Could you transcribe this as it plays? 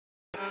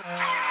Hey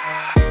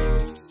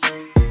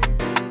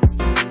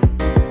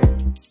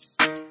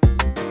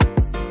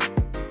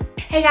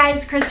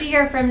guys, Christy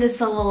here from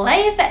DaSilva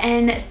Life,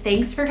 and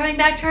thanks for coming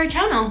back to our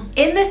channel.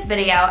 In this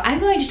video, I'm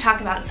going to talk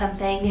about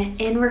something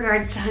in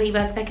regards to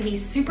HoneyBook that can be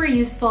super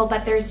useful,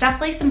 but there's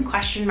definitely some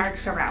question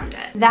marks around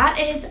it. That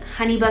is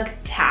HoneyBook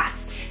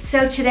tasks.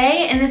 So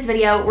today in this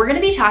video, we're going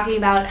to be talking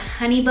about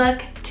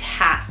HoneyBook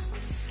tasks,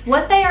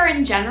 what they are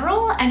in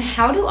general, and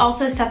how to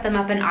also set them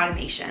up in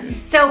automations.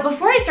 So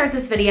before I start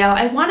this video,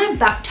 I want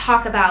to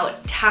talk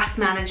about task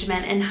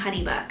management in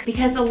HoneyBook,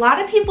 because a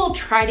lot of people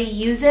try to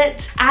use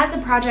it as a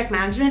project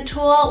management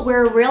tool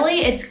where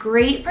really it's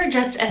great for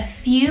just a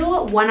few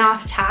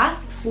one-off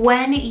tasks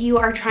when you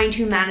are trying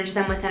to manage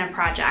them within a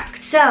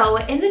project. So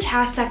in the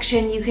task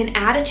section, you can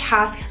add a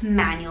task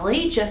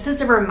manually just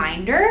as a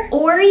reminder,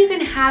 or you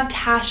can have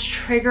tasks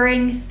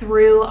triggering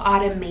through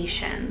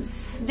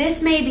automations.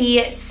 This may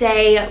be,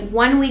 say,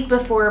 1 week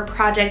before a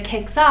project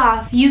kicks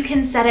off, you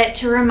can set it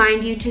to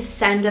remind you to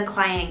send a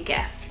client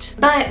gift.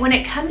 But when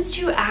it comes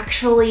to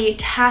actually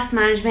task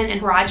management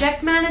and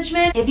project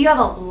management, if you have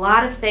a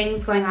lot of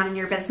things going on in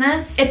your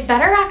business, it's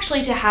better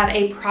actually to have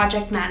a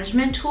project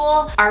management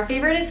tool. Our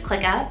favorite is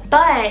ClickUp,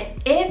 but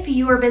if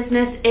your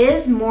business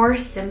is more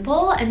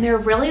simple and there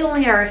really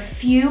only are a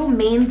few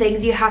main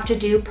things you have to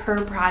do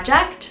per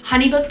project,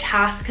 HoneyBook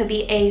tasks could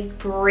be a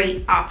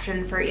great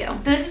option for you.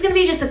 So this is gonna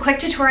be just a quick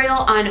tutorial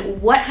on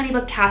what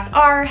HoneyBook tasks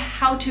are,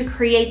 how to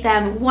create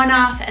them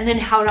one-off, and then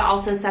how to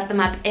also set them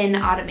up in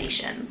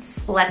automations.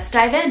 Let's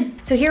dive in.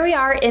 So here we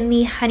are in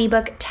the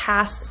HoneyBook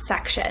tasks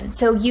section.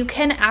 So you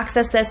can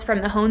access this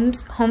from the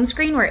home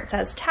screen where it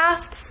says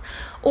tasks,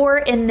 or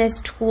in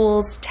this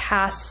tools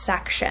tasks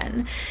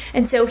section.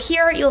 And so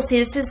here you'll see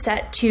this is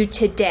set to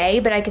today,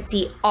 but I could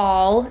see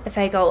all. If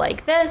I go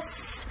like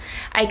this,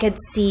 I could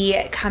see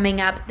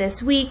coming up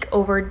this week,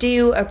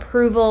 overdue,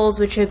 approvals,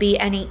 which would be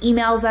any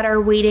emails that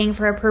are waiting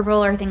for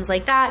approval or things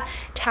like that,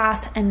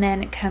 tasks, and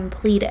then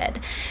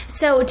completed.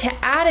 So to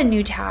add a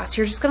new task,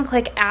 you're just gonna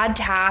click add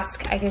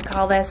task. I could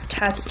call this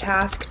test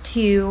task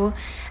 2,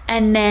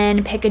 and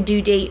then pick a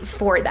due date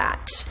for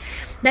that.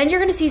 Then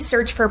you're gonna see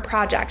search for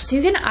project. So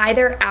you can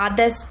either add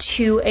this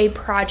to a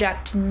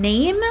project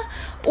name,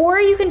 or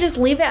you can just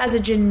leave it as a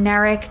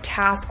generic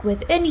task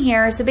within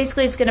here. So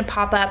basically it's gonna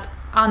pop up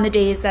on the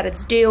days that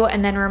it's due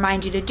and then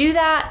remind you to do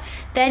that.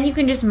 Then you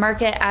can just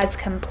mark it as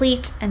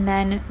complete and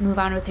then move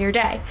on with your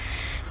day.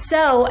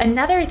 So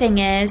another thing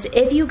is,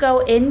 if you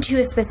go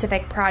into a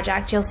specific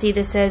project, you'll see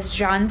this is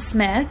John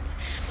Smith.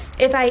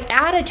 If I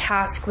add a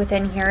task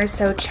within here,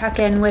 so check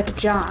in with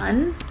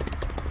John,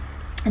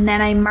 and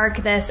then I mark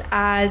this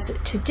as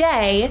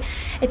today,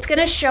 it's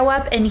gonna show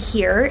up in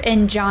here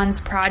in John's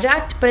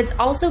project, but it's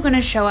also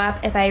gonna show up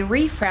if I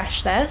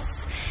refresh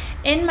this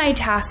in my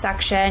task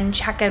section,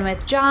 check in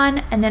with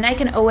John, and then I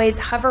can always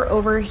hover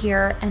over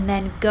here and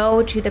then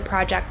go to the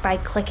project by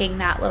clicking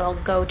that little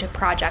go to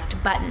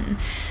project button.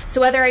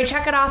 So whether I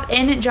check it off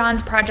in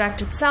John's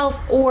project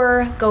itself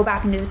or go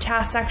back into the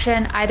task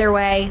section, either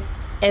way,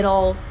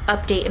 it'll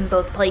update in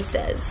both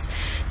places.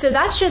 So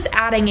that's just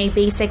adding a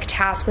basic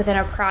task within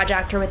a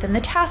project or within the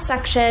task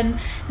section.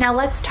 Now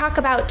let's talk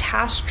about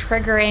task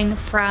triggering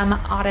from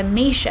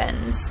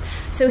automations.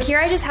 So here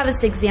I just have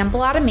this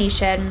example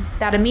automation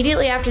that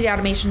immediately after the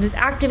automation is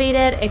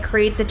activated, it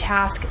creates a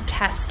task,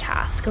 test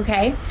task,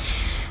 okay?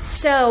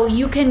 So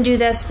you can do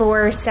this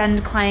for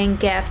send client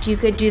gift. You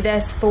could do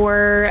this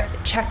for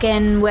check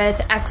in with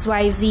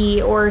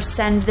XYZ or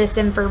send this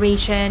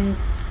information,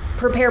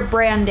 prepare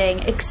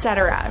branding,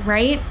 etc.,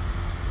 right?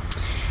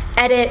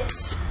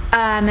 Edit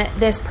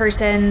this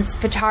person's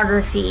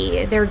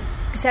photography,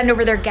 send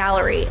over their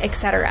gallery,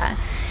 etc.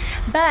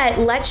 But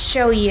let's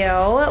show you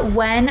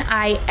when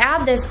I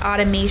add this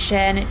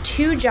automation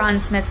to John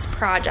Smith's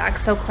project.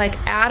 So click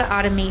add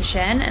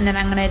automation, and then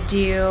I'm gonna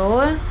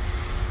do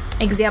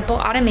example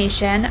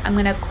automation. I'm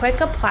gonna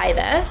quick apply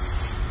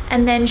this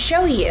and then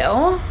show you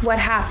what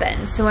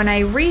happens. So when I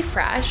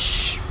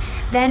refresh,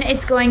 then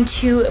it's going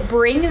to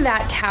bring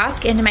that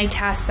task into my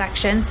task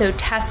section. So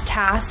test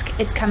task,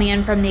 it's coming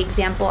in from the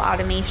example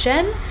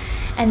automation.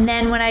 And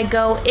then when I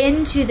go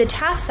into the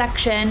task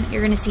section,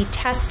 you're gonna see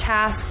test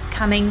task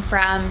coming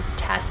from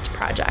test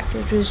project,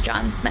 which was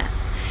John Smith.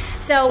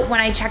 So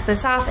when I check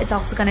this off, it's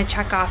also gonna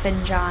check off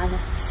in John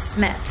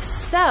Smith.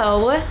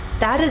 So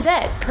that is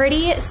it,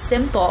 pretty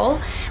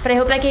simple, but I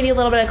hope that gave you a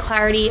little bit of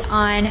clarity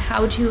on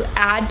how to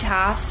add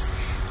tasks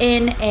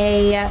in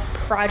a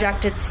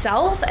project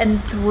itself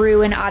and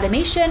through an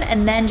automation,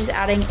 and then just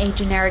adding a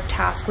generic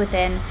task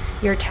within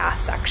your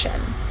task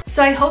section.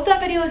 So I hope that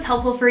video was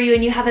helpful for you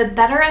and you have a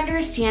better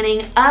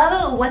understanding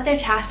of what the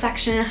task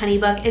section in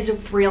HoneyBook is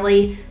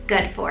really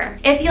good for.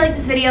 If you like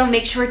this video,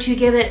 make sure to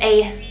give it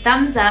a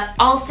thumbs up.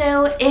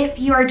 Also, if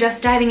you are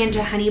just diving into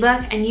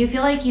HoneyBook and you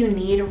feel like you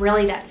need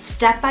really that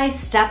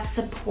step-by-step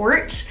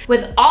support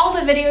with all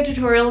the video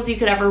tutorials you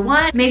could ever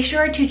want, make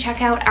sure to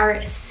check out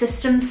our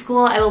system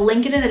school. I will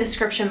link it in the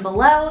description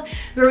below,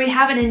 where we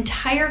have an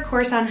entire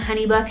course on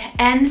HoneyBook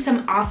and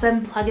some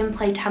awesome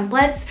plug-and-play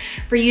templates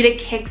for you to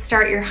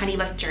kickstart your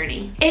HoneyBook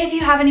journey. If you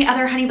have any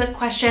other HoneyBook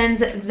questions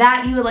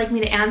that you would like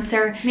me to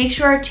answer, make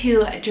sure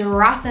to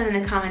drop them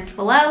in the comments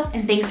below,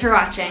 and thanks for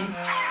watching.